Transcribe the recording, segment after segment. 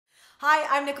Hi,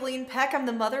 I'm Nicholeen Peck. I'm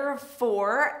the mother of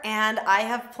 4 and I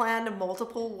have planned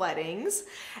multiple weddings.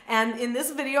 And in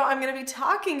this video, I'm going to be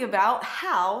talking about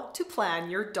how to plan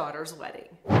your daughter's wedding.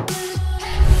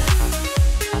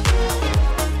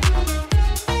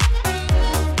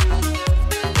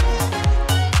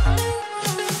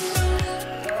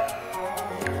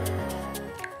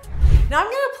 Now I'm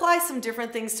going to apply some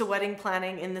different things to wedding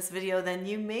planning in this video than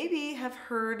you maybe have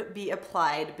heard be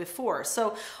applied before.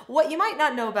 So what you might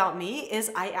not know about me is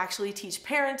I actually teach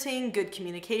parenting, good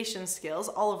communication skills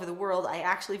all over the world. I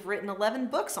actually have written 11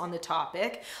 books on the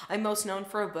topic. I'm most known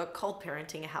for a book called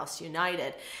Parenting a House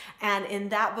United. And in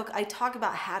that book, I talk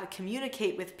about how to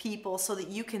communicate with people so that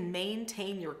you can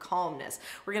maintain your calmness.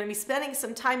 We're going to be spending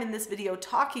some time in this video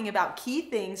talking about key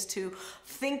things to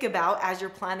think about as you're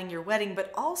planning your wedding,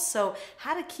 but also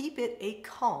how to keep it a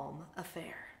calm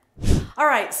affair. All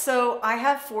right, so I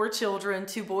have 4 children,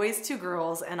 2 boys, 2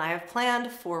 girls, and I have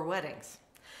planned 4 weddings.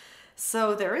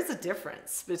 So there is a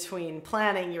difference between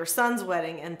planning your son's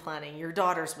wedding and planning your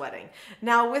daughter's wedding.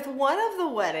 Now, with one of the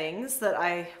weddings that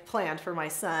I planned for my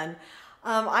son,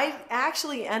 I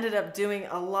actually ended up doing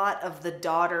a lot of the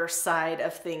daughter side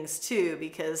of things too,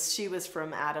 because she was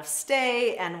from out of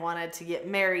state and wanted to get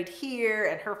married here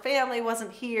and her family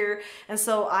wasn't here. And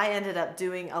so I ended up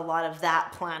doing a lot of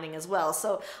that planning as well.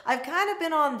 So I've kind of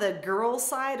been on the girl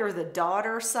side or the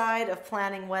daughter side of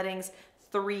planning weddings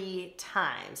 3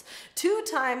 times. 2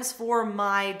 times for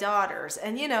my daughters.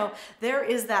 And you know, there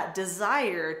is that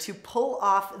desire to pull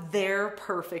off their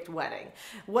perfect wedding,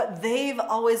 what they've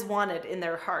always wanted in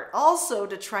their heart. Also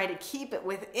to try to keep it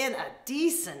within a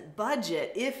decent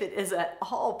budget if it is at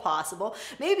all possible.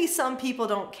 Maybe some people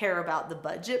don't care about the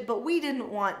budget, but we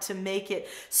didn't want to make it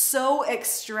so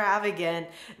extravagant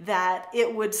that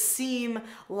it would seem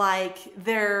like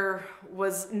there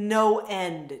was no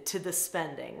end to the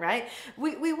spending, right?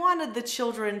 We wanted the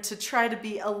children to try to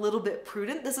be a little bit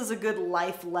prudent. This is a good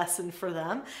life lesson for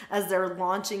them as they're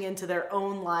launching into their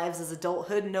own lives as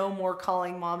adulthood. No more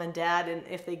calling mom and dad and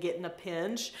if they get in a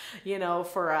pinch, you know,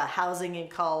 for a housing in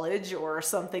college or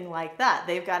something like that.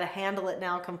 They've got to handle it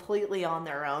now completely on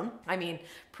their own. I mean,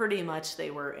 pretty much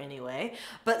they were anyway,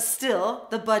 but still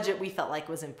the budget we felt like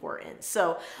was important.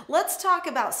 So let's talk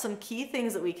about some key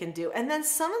things that we can do and then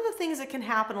some of the things that can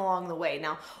happen along the way.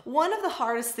 Now, one of the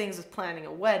hardest things with planning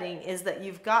a wedding is that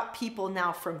you've got people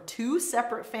now from 2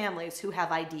 separate families who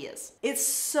have ideas. It's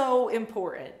so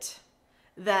important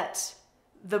that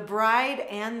the bride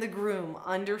and the groom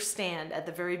understand at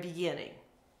the very beginning,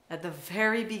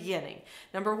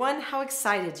 number 1, how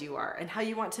excited you are and how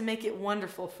you want to make it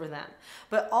wonderful for them,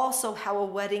 but also how a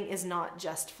wedding is not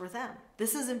just for them.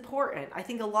 This is important. I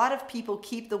think a lot of people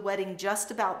keep the wedding just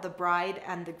about the bride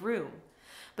and the groom.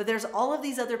 But there's all of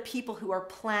these other people who are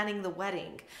planning the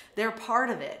wedding. They're part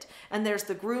of it. And there's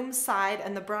the groom's side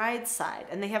and the bride's side.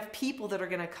 And they have people that are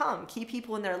going to come, key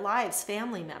people in their lives,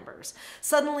 family members.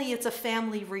 Suddenly it's a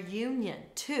family reunion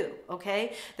too,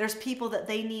 okay? There's people that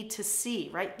they need to see,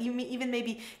 right? Even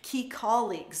maybe key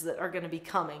colleagues that are going to be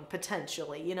coming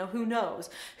potentially. You know, who knows?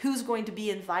 Who's going to be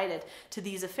invited to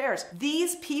these affairs?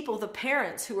 These people, the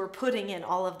parents who are putting in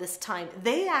all of this time,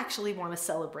 they actually want a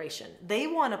celebration. They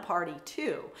want a party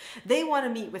too. They want to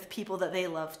meet with people that they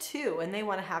love too, and they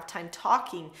want to have time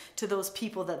talking to those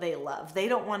people that they love. They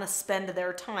don't want to spend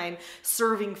their time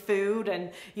serving food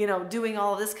and, you know, doing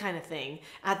all this kind of thing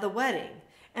at the wedding.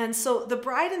 And so the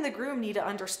bride and the groom need to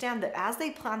understand that as they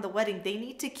plan the wedding, they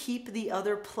need to keep the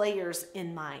other players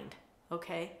in mind,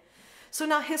 okay? So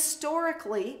now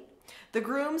historically, the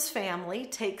groom's family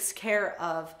takes care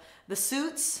of the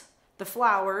suits, the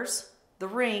flowers, the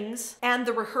rings, and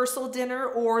the rehearsal dinner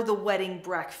or the wedding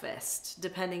breakfast,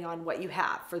 depending on what you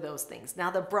have for those things. Now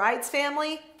the bride's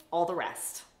family, all the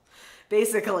rest.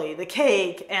 Basically the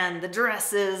cake and the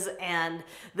dresses and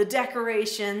the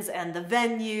decorations and the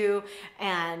venue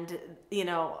and, you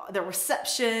know, the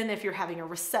reception if you're having a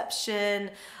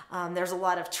reception. There's a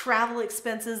lot of travel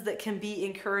expenses that can be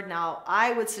incurred. Now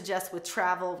I would suggest with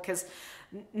travel, because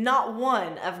not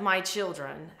one of my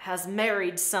children has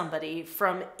married somebody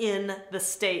from in the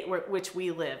state which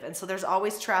we live. And so there's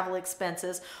always travel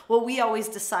expenses. Well, we always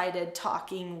decided,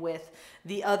 talking with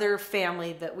the other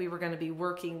family that we were going to be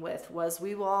working with, was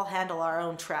we will all handle our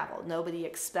own travel. Nobody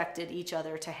expected each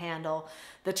other to handle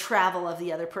the travel of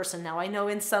the other person. Now, I know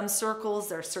in some circles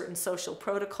there are certain social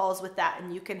protocols with that,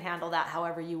 and you can handle that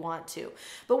however you want to.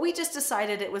 But we just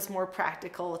decided it was more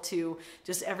practical to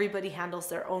just everybody handles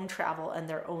their own travel and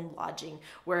their own lodging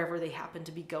wherever they happen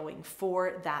to be going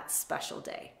for that special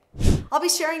day. I'll be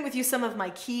sharing with you some of my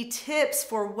key tips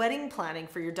for wedding planning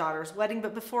for your daughter's wedding,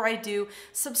 but before I do,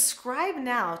 subscribe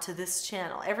now to this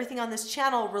channel. Everything on this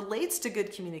channel relates to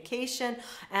good communication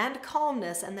and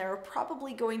calmness, and there are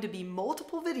probably going to be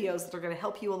multiple videos that are going to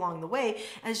help you along the way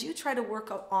as you try to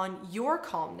work on your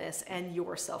calmness and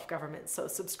your self-government. So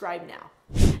subscribe now.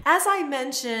 As I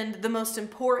mentioned, the most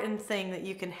important thing that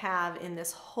you can have in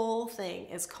this whole thing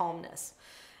is calmness.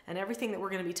 And everything that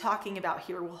we're going to be talking about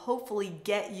here will hopefully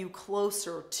get you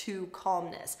closer to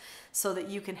calmness so that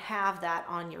you can have that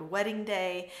on your wedding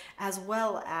day, as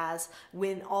well as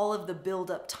when all of the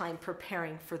build-up time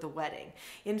preparing for the wedding.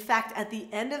 In fact, at the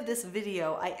end of this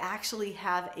video, I actually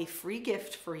have a free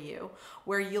gift for you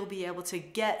where you'll be able to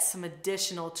get some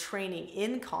additional training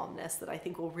in calmness that I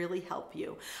think will really help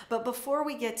you. But before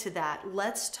we get to that,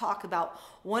 let's talk about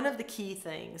one of the key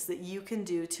things that you can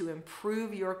do to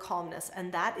improve your calmness,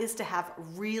 and that is to have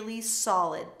really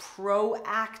solid,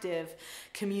 proactive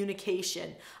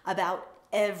communication about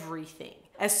everything.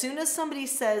 As soon as somebody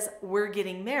says, "We're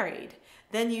getting married,"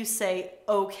 then you say,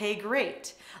 "Okay,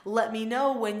 great. Let me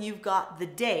know when you've got the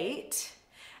date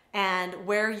and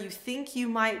where you think you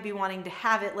might be wanting to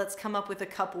have it. Let's come up with a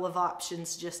couple of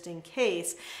options just in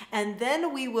case. And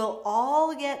then we will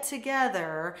all get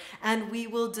together and we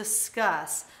will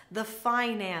discuss the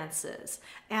finances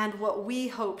and what we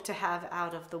hope to have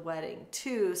out of the wedding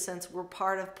too, since we're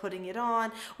part of putting it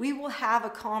on. We will have a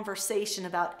conversation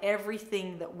about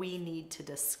everything that we need to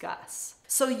discuss."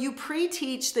 So you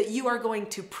pre-teach that you are going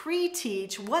to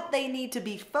pre-teach what they need to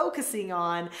be focusing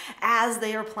on as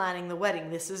they are planning the wedding.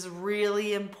 This is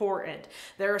really important.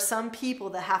 There are some people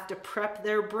that have to prep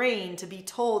their brain to be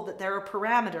told that there are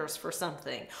parameters for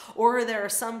something. Or there are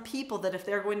some people that if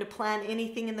they're going to plan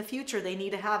anything in the future, they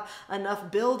need to have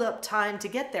enough build-up time to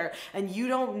get there. And you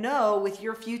don't know with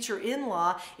your future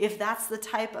in-law if that's the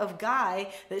type of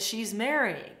guy that she's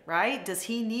marrying, right? Does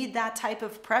he need that type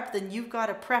of prep? Then you've got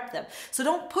to prep them. So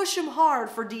don't push them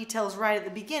hard for details right at the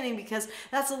beginning because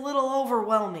that's a little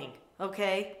overwhelming.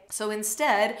 Okay? So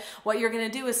instead, what you're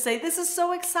going to do is say, "This is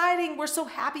so exciting. We're so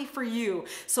happy for you.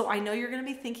 So I know you're going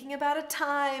to be thinking about a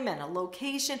time and a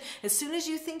location. As soon as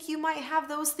you think you might have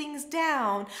those things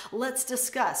down, let's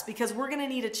discuss, because we're going to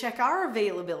need to check our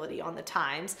availability on the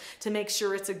times to make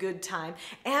sure it's a good time.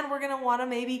 And we're going to want to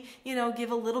maybe,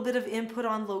 give a little bit of input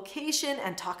on location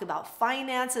and talk about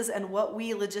finances and what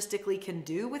we logistically can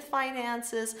do with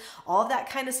finances, all of that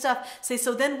kind of stuff."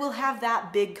 So then we'll have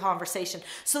that big conversation.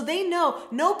 So they know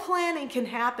no planning can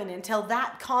happen until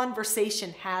that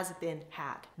conversation has been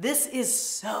had. This is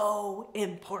so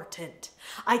important.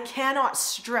 I cannot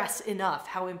stress enough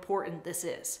how important this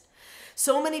is.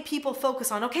 So many people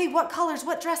focus on, okay, what colors,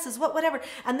 what dresses, whatever,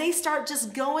 and they start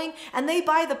just going and they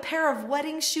buy the pair of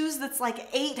wedding shoes that's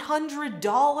like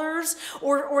 $800,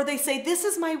 or they say, "This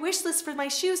is my wish list for my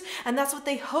shoes," and that's what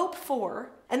they hope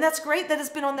for. And that's great that it's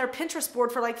been on their Pinterest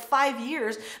board for like 5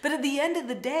 years, but at the end of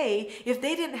the day, if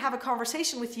they didn't have a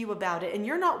conversation with you about it and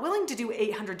you're not willing to do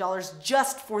 $800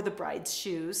 just for the bride's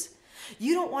shoes,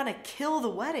 you don't want to kill the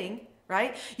wedding,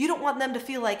 right? You don't want them to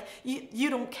feel like you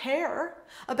don't care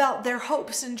about their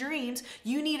hopes and dreams.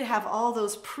 You need to have all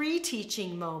those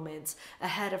pre-teaching moments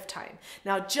ahead of time.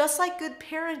 Now, just like good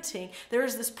parenting, there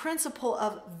is this principle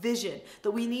of vision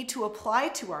that we need to apply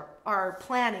to our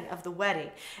planning of the wedding.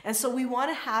 And so we want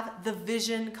to have the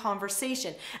vision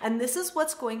conversation. And this is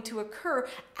what's going to occur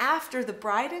after the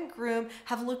bride and groom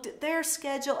have looked at their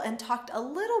schedule and talked a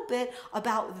little bit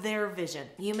about their vision.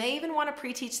 You may even want to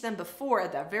pre-teach them before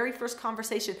at that very first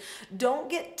conversation. Don't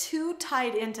get too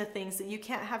tied into things that you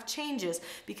can't have changes,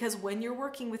 because when you're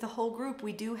working with a whole group,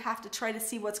 we do have to try to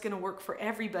see what's going to work for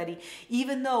everybody,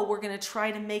 even though we're going to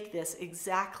try to make this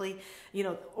exactly,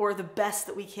 or the best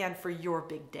that we can for your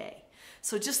big day.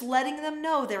 So just letting them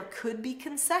know there could be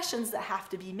concessions that have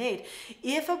to be made.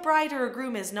 If a bride or a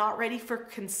groom is not ready for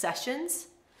concessions,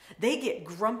 they get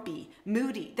grumpy,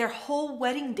 moody. Their whole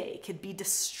wedding day could be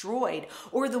destroyed.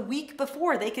 Or the week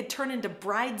before, they could turn into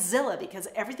Bridezilla because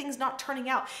everything's not turning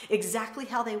out exactly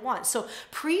how they want. So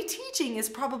pre-teaching is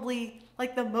probably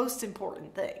like the most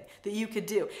important thing that you could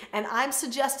do. And I'm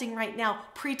suggesting right now,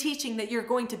 pre-teaching, that you're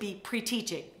going to be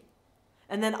pre-teaching.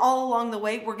 And then all along the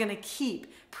way, we're going to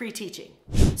keep pre-teaching.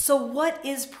 So what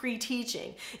is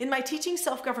pre-teaching? In my Teaching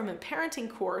Self-Government Parenting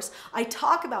course, I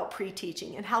talk about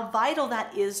pre-teaching and how vital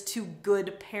that is to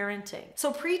good parenting.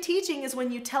 So pre-teaching is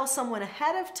when you tell someone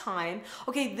ahead of time,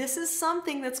 okay, this is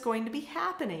something that's going to be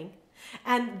happening.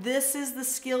 And this is the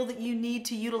skill that you need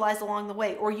to utilize along the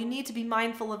way, or you need to be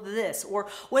mindful of this, or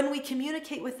when we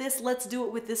communicate with this, let's do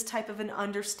it with this type of an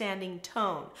understanding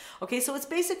tone. Okay, so it's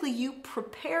basically you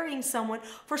preparing someone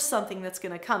for something that's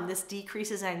going to come. This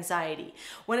decreases anxiety.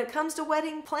 When it comes to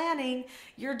wedding planning,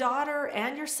 your daughter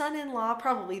and your son-in-law,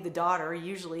 probably the daughter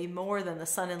usually more than the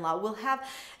son-in-law, will have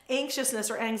anxiousness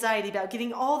or anxiety about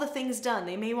getting all the things done.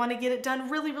 They may want to get it done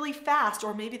really, really fast,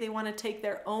 or maybe they want to take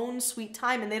their own sweet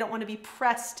time and they don't want to be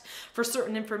pressed for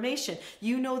certain information.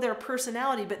 You know their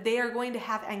personality, but they are going to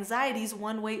have anxieties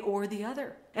one way or the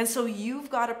other. And so you've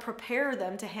got to prepare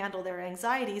them to handle their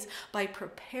anxieties by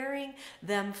preparing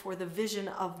them for the vision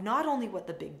of not only what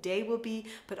the big day will be,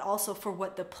 but also for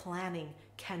what the planning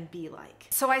can be like.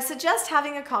 So I suggest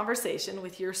having a conversation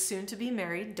with your soon-to-be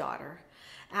married daughter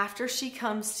after she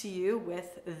comes to you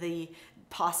with the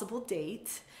possible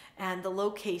date and the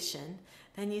location.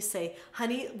 Then you say,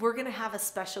 honey, we're going to have a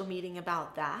special meeting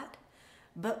about that.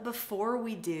 But before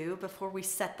we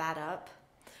set that up,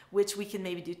 which we can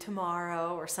maybe do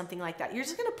tomorrow or something like that, you're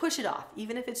just going to push it off,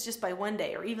 even if it's just by one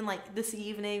day, or even like this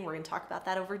evening, we're going to talk about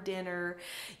that over dinner.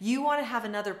 You want to have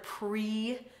another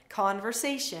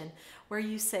pre-conversation where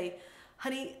you say,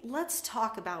 honey, let's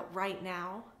talk about right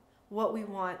now what we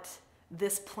want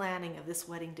this planning of this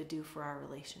wedding to do for our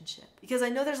relationship. Because I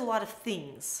know there's a lot of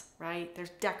things, right? There's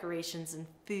decorations and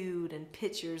food and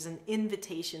pictures and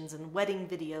invitations and wedding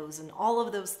videos and all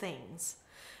of those things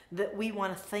that we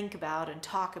want to think about and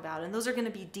talk about, and those are going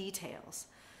to be details.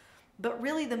 But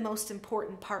really the most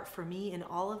important part for me in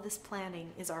all of this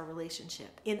planning is our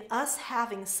relationship. In us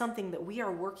having something that we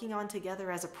are working on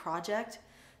together as a project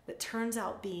that turns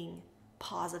out being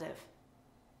positive,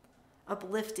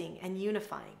 uplifting, and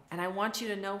unifying. And I want you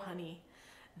to know, honey,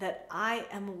 that I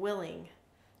am willing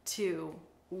to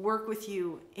work with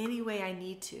you any way I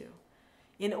need to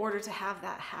in order to have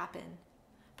that happen.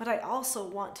 But I also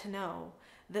want to know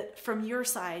that from your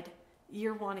side,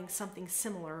 you're wanting something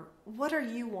similar. What are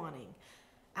you wanting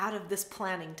out of this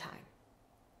planning time?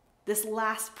 This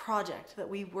last project that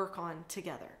we work on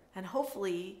together. And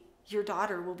hopefully your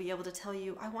daughter will be able to tell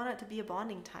you, I want it to be a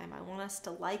bonding time. I want us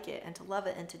to like it and to love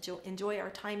it and to enjoy our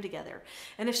time together.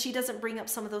 And if she doesn't bring up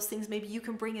some of those things, maybe you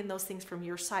can bring in those things from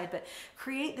your side. But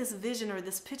create this vision or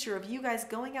this picture of you guys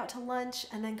going out to lunch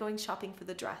and then going shopping for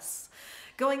the dress.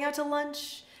 Going out to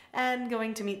lunch and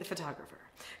going to meet the photographer.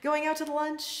 Going out to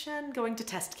lunch and going to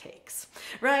test cakes,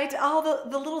 right? All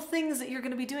the little things that you're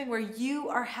going to be doing where you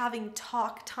are having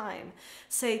talk time.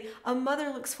 Say, a mother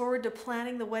looks forward to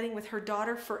planning the wedding with her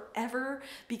daughter forever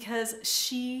because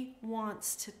she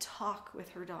wants to talk with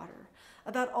her daughter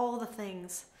about all the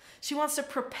things. She wants to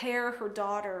prepare her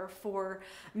daughter for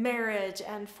marriage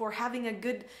and for having a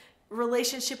good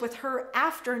relationship with her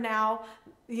after now,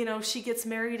 she gets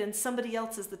married and somebody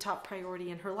else is the top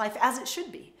priority in her life, as it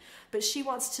should be. But she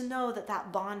wants to know that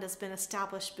that bond has been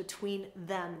established between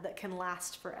them that can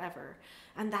last forever.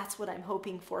 And that's what I'm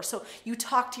hoping for. So you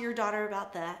talk to your daughter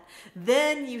about that.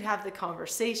 Then you have the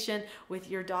conversation with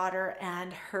your daughter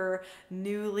and her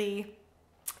newly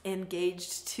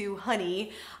engaged to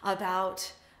honey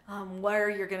about where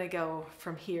you're going to go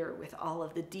from here with all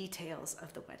of the details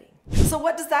of the wedding. So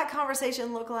what does that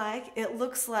conversation look like? It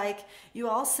looks like you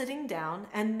all sitting down,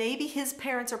 and maybe his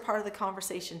parents are part of the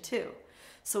conversation too.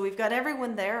 So we've got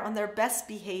everyone there on their best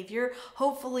behavior.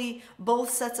 Hopefully both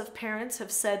sets of parents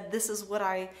have said, this is what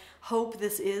I hope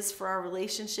this is for our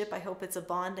relationship. I hope it's a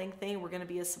bonding thing. We're going to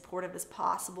be as supportive as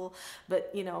possible.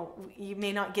 But you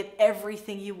may not get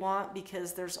everything you want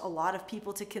because there's a lot of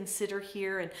people to consider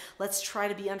here. And let's try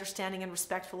to be understanding and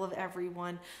respectful of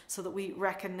everyone so that we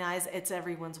recognize it's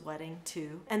everyone's wedding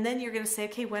too. And then you're going to say,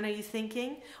 okay, when are you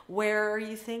thinking? Where are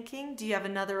you thinking? Do you have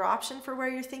another option for where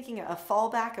you're thinking? A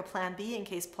fallback, a plan B in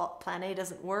case plan A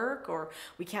doesn't work or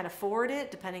we can't afford it,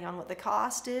 depending on what the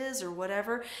cost is or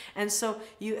whatever. And so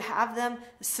you have them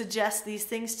suggest these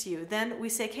things to you. Then we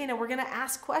say, okay, now we're going to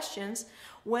ask questions.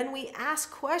 When we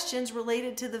ask questions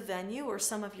related to the venue or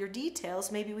some of your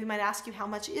details, maybe we might ask you, how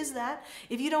much is that?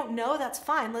 If you don't know, that's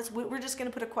fine. We're just going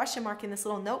to put a question mark in this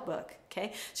little notebook.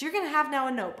 Okay, so you're going to have now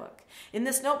a notebook. In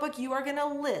this notebook, you are going to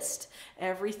list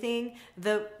everything,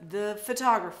 the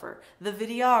photographer, the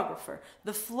videographer,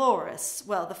 the florist.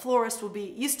 Well, the florist will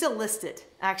be, you still list it,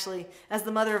 actually, as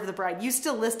the mother of the bride. You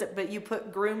still list it, but you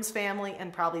put groom's family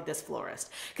and probably this florist.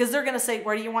 Because they're going to say,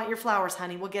 where do you want your flowers,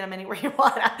 honey? We'll get them anywhere you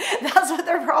want. That's what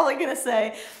they're probably going to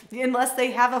say, unless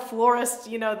they have a florist,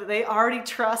 that they already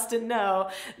trust and know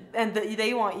and that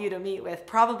they want you to meet with,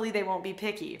 probably they won't be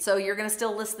picky. So you're going to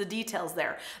still list the details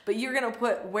there, but you're going to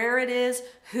put where it is,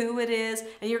 who it is,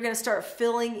 and you're going to start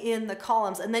filling in the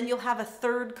columns. And then you'll have a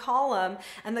third column,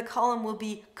 and the column will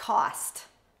be cost,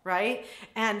 right?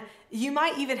 And you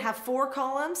might even have 4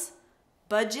 columns,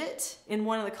 budget in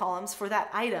one of the columns for that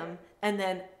item, and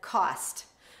then cost.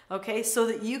 Okay, so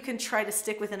that you can try to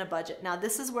stick within a budget. Now,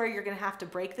 this is where you're going to have to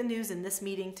break the news in this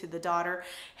meeting to the daughter.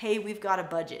 Hey, we've got a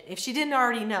budget. If she didn't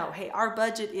already know, hey, our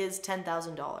budget is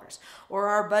 $10,000, or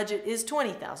our budget is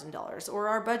 $20,000, or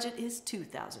our budget is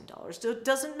 $2,000. It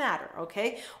doesn't matter,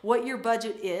 okay? What your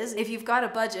budget is, if you've got a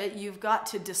budget, you've got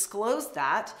to disclose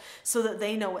that so that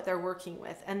they know what they're working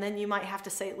with. And then you might have to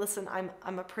say, listen,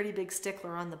 I'm a pretty big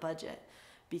stickler on the budget,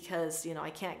 because I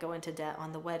can't go into debt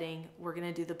on the wedding. We're going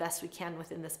to do the best we can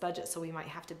within this budget, so we might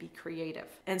have to be creative.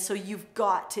 And so you've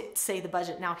got to say the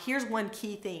budget. Now, here's one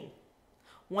key thing.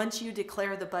 Once you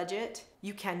declare the budget,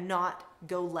 you cannot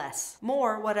go less.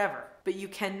 More, whatever, but you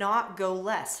cannot go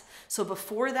less. So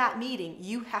before that meeting,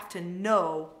 you have to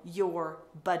know your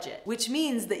budget, which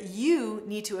means that you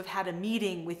need to have had a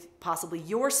meeting with possibly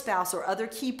your spouse or other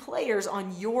key players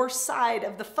on your side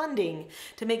of the funding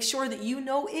to make sure that you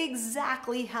know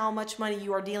exactly how much money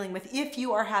you are dealing with if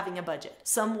you are having a budget.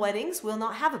 Some weddings will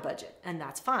not have a budget, and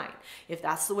that's fine if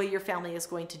that's the way your family is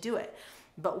going to do it.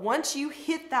 But once you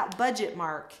hit that budget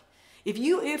mark, if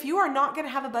you are not going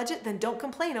to have a budget, then don't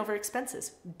complain over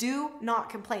expenses. Do not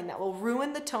complain. That will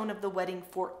ruin the tone of the wedding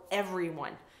for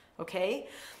everyone, okay?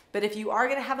 But if you are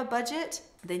going to have a budget,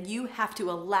 then you have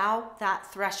to allow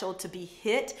that threshold to be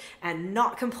hit and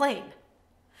not complain,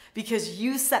 because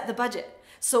you set the budget.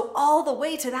 So all the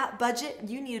way to that budget,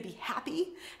 you need to be happy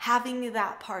having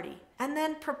that party. And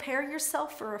then prepare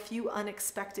yourself for a few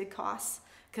unexpected costs,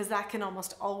 because that can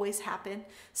almost always happen.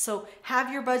 So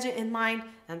have your budget in mind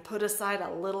and put aside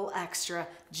a little extra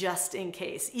just in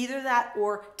case. Either that,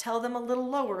 or tell them a little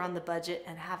lower on the budget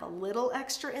and have a little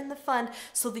extra in the fund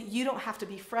so that you don't have to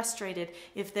be frustrated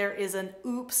if there is an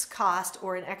oops cost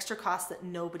or an extra cost that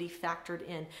nobody factored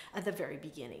in at the very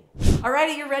beginning.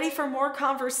 Alrighty, you ready for more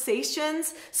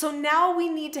conversations? So now we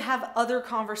need to have other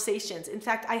conversations. In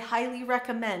fact, I highly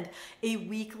recommend a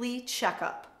weekly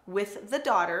checkup with the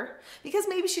daughter, because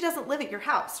maybe she doesn't live at your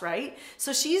house, right?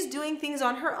 So she's doing things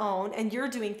on her own and you're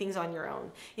doing things on your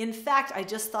own. In fact, I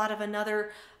just thought of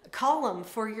another column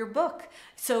for your book.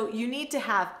 So you need to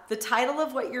have the title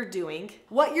of what you're doing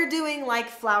like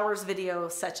flowers video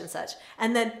such and such,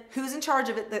 and then who's in charge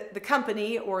of it, the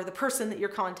company or the person that you're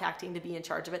contacting to be in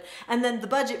charge of it, and then the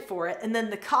budget for it, and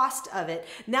then the cost of it.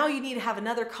 Now you need to have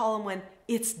another column when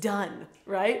it's done,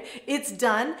 right? It's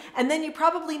done. And then you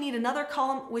probably need another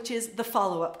column, which is the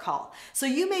follow-up call. So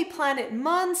you may plan it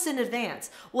months in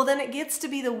advance. Well, then it gets to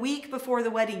be the week before the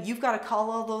wedding. You've got to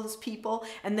call all those people,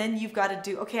 and then you've got to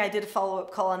do, okay, I did a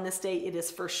follow-up call on this date. It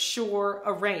is for sure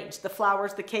arranged. The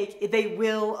flowers, the cake, they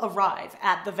will arrive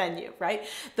at the venue, right?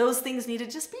 Those things need to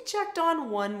just be checked on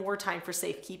one more time for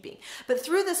safekeeping. But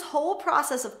through this whole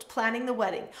process of planning the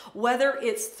wedding, whether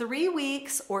it's 3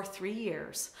 weeks or 3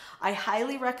 years, I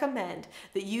highly recommend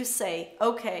that you say,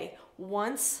 okay,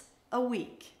 once a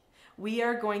week, we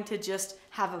are going to just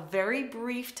have a very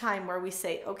brief time where we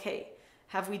say, okay,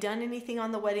 have we done anything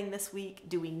on the wedding this week?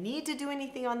 Do we need to do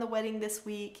anything on the wedding this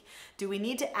week? Do we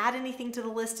need to add anything to the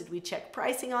list? Did we check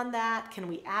pricing on that? Can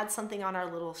we add something on our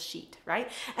little sheet,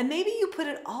 right? And maybe you put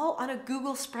it all on a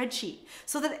Google spreadsheet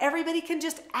so that everybody can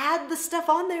just add the stuff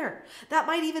on there. That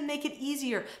might even make it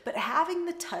easier. But having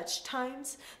the touch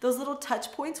times, those little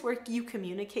touch points where you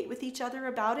communicate with each other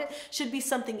about it, should be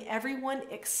something everyone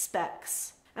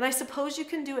expects. And I suppose you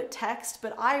can do it text,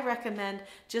 but I recommend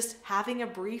just having a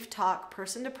brief talk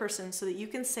person to person so that you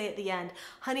can say at the end,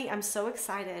 honey, I'm so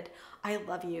excited. I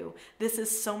love you. This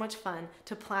is so much fun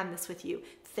to plan this with you.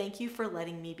 Thank you for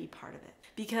letting me be part of it.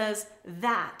 Because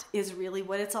that is really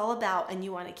what it's all about, and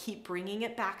you want to keep bringing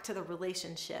it back to the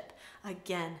relationship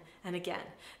again and again.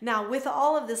 Now, with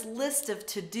all of this list of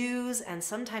to-dos and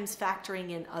sometimes factoring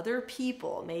in other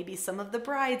people, maybe some of the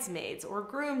bridesmaids or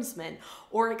groomsmen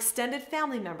or extended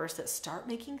family members that start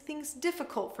making things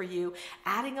difficult for you,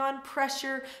 adding on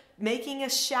pressure, making a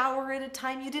shower at a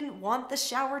time you didn't want the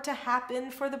shower to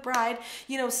happen for the bride,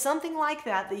 something like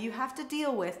that you have to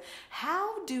deal with.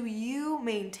 How do you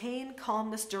maintain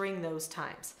calmness during those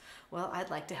times? Well,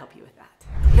 I'd like to help you with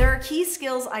that. There are key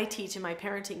skills I teach in my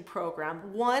parenting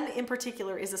program. One in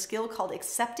particular is a skill called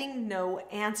accepting no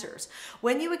answers.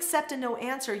 When you accept a no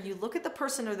answer, you look at the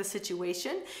person or the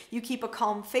situation, you keep a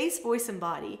calm face, voice, and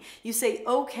body, you say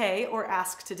okay or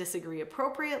ask to disagree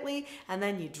appropriately, and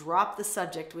then you drop the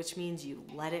subject, which means you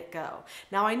let it go.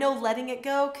 Now, I know letting it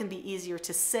go can be easier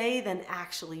to say than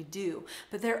actually do,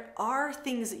 but there are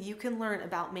things that you can learn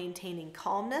about maintaining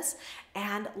calmness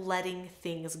and letting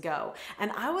things go.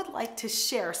 And I would like to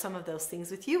share some of those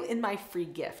things with you in my free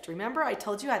gift. Remember, I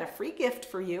told you I had a free gift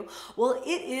for you. Well,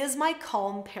 it is my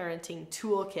Calm Parenting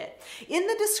Toolkit. In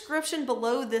the description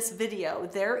below this video,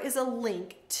 there is a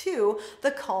link to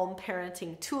the Calm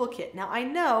Parenting Toolkit. Now, I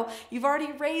know you've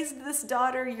already raised this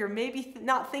daughter. You're maybe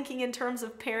not thinking in terms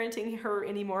of parenting her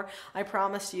anymore. I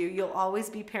promise you, you'll always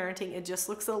be parenting. It just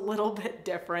looks a little bit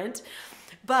different.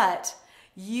 But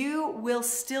you will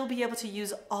still be able to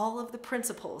use all of the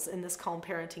principles in this Calm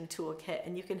Parenting Toolkit,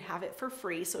 and you can have it for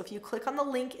free. So if you click on the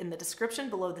link in the description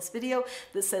below this video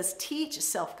that says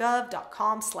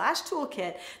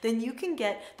teachselfgov.com/toolkit, then you can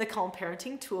get the Calm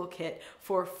Parenting Toolkit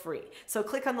for free. So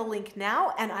click on the link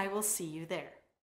now, and I will see you there.